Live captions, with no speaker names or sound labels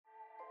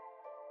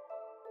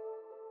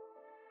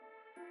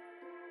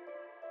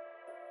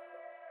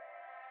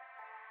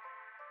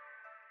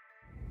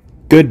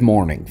Good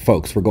morning,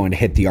 folks. We're going to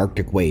hit the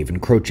Arctic wave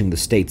encroaching the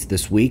states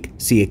this week,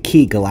 see a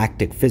key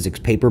galactic physics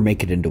paper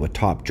make it into a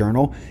top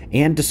journal,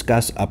 and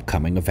discuss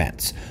upcoming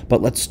events.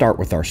 But let's start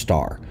with our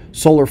star.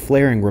 Solar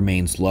flaring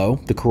remains low,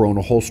 the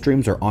coronal hole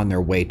streams are on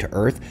their way to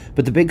Earth,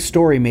 but the big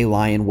story may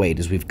lie in wait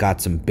as we've got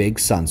some big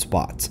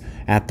sunspots.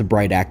 At the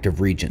bright active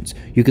regions,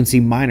 you can see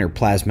minor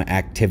plasma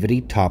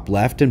activity top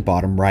left and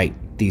bottom right.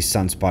 These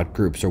sunspot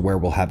groups are where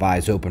we'll have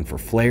eyes open for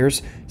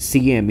flares,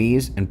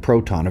 CMEs, and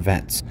proton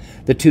events.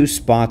 The two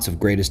spots of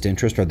greatest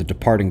interest are the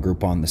departing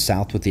group on the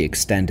south with the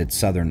extended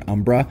southern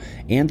umbra,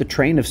 and the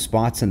train of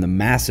spots in the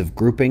massive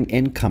grouping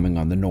incoming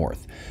on the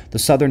north. The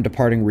southern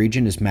departing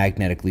region is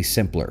magnetically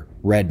simpler.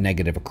 Red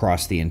negative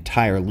across the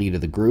entire lead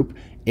of the group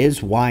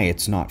is why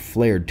it's not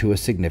flared to a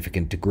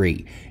significant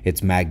degree.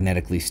 It's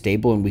magnetically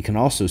stable, and we can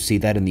also see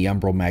that in the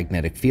umbral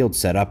magnetic field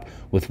setup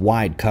with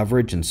wide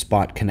coverage and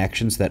spot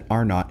connections that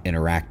are not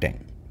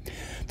interacting.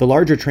 The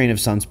larger train of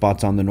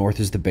sunspots on the north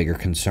is the bigger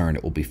concern.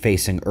 It will be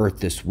facing Earth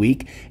this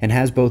week and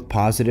has both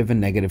positive and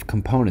negative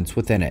components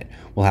within it.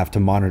 We'll have to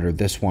monitor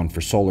this one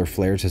for solar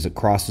flares as it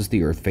crosses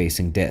the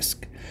Earth-facing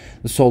disk.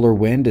 The solar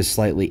wind is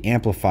slightly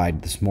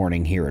amplified this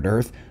morning here at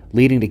Earth,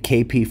 leading to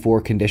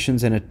KP4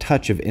 conditions and a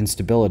touch of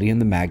instability in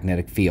the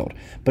magnetic field,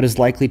 but is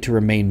likely to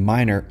remain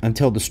minor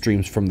until the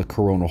streams from the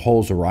coronal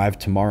holes arrive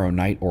tomorrow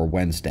night or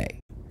Wednesday.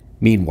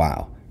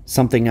 Meanwhile,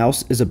 something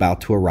else is about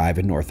to arrive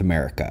in North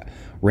America.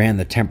 Ran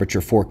the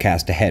temperature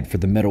forecast ahead for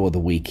the middle of the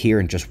week here,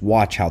 and just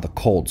watch how the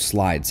cold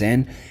slides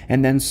in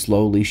and then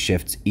slowly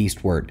shifts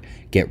eastward.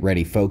 Get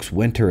ready, folks.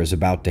 Winter is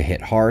about to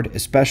hit hard,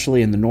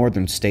 especially in the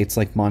northern states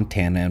like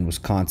Montana and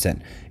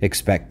Wisconsin.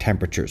 Expect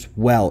temperatures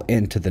well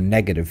into the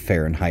negative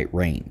Fahrenheit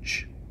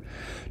range.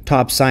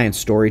 Top science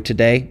story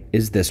today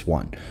is this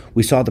one.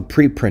 We saw the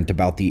preprint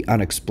about the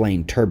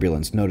unexplained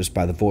turbulence noticed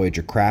by the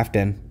Voyager craft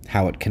and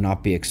how it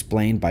cannot be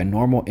explained by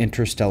normal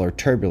interstellar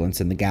turbulence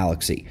in the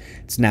galaxy.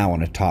 It's now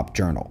on a top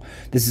journal.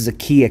 This is a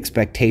key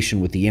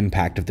expectation with the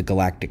impact of the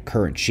galactic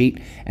current sheet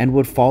and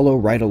would follow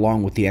right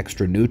along with the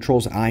extra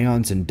neutrals,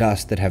 ions, and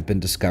dust that have been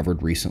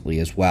discovered recently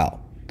as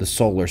well. The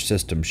solar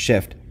system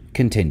shift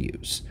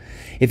continues.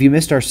 If you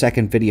missed our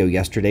second video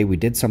yesterday, we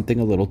did something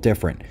a little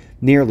different.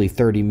 Nearly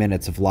 30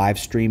 minutes of live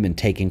stream and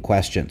taking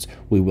questions.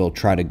 We will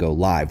try to go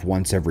live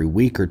once every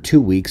week or 2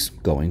 weeks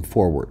going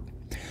forward.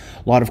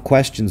 A lot of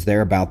questions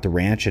there about the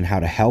ranch and how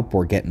to help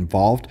or get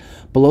involved.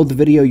 Below the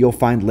video, you'll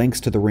find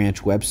links to the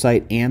ranch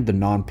website and the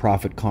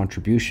nonprofit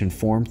contribution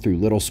form through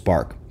Little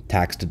Spark.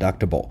 Tax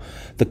deductible.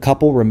 The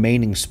couple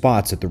remaining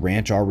spots at the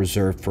ranch are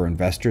reserved for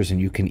investors, and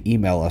you can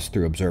email us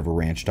through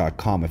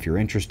observerranch.com if you're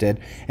interested,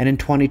 and in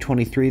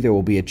 2023 there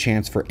will be a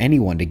chance for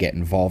anyone to get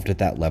involved at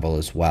that level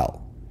as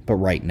well. But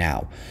right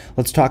now,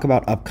 let's talk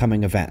about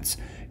upcoming events.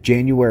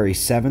 January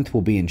 7th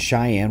will be in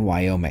Cheyenne,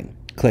 Wyoming.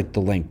 Click the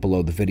link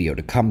below the video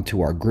to come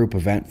to our group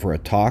event for a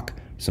talk,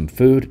 some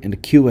food, and a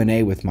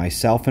Q&A with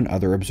myself and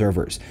other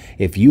observers.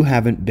 If you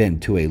haven't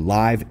been to a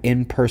live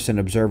in-person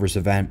observers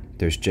event,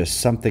 there's just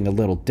something a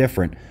little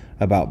different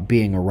about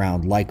being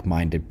around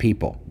like-minded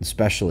people,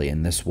 especially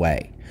in this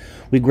way.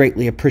 We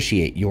greatly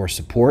appreciate your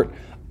support.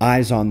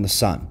 Eyes on the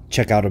sun.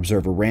 Check out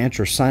Observer Ranch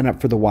or sign up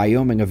for the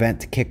Wyoming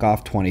event to kick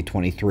off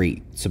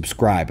 2023.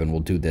 Subscribe and we'll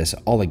do this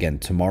all again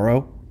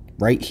tomorrow,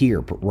 right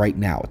here, but right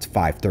now it's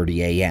 5:30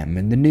 a.m.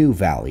 in the new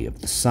Valley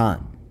of the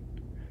Sun.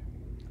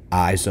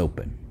 Eyes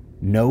open.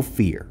 No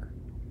fear.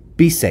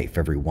 Be safe,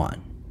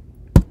 everyone.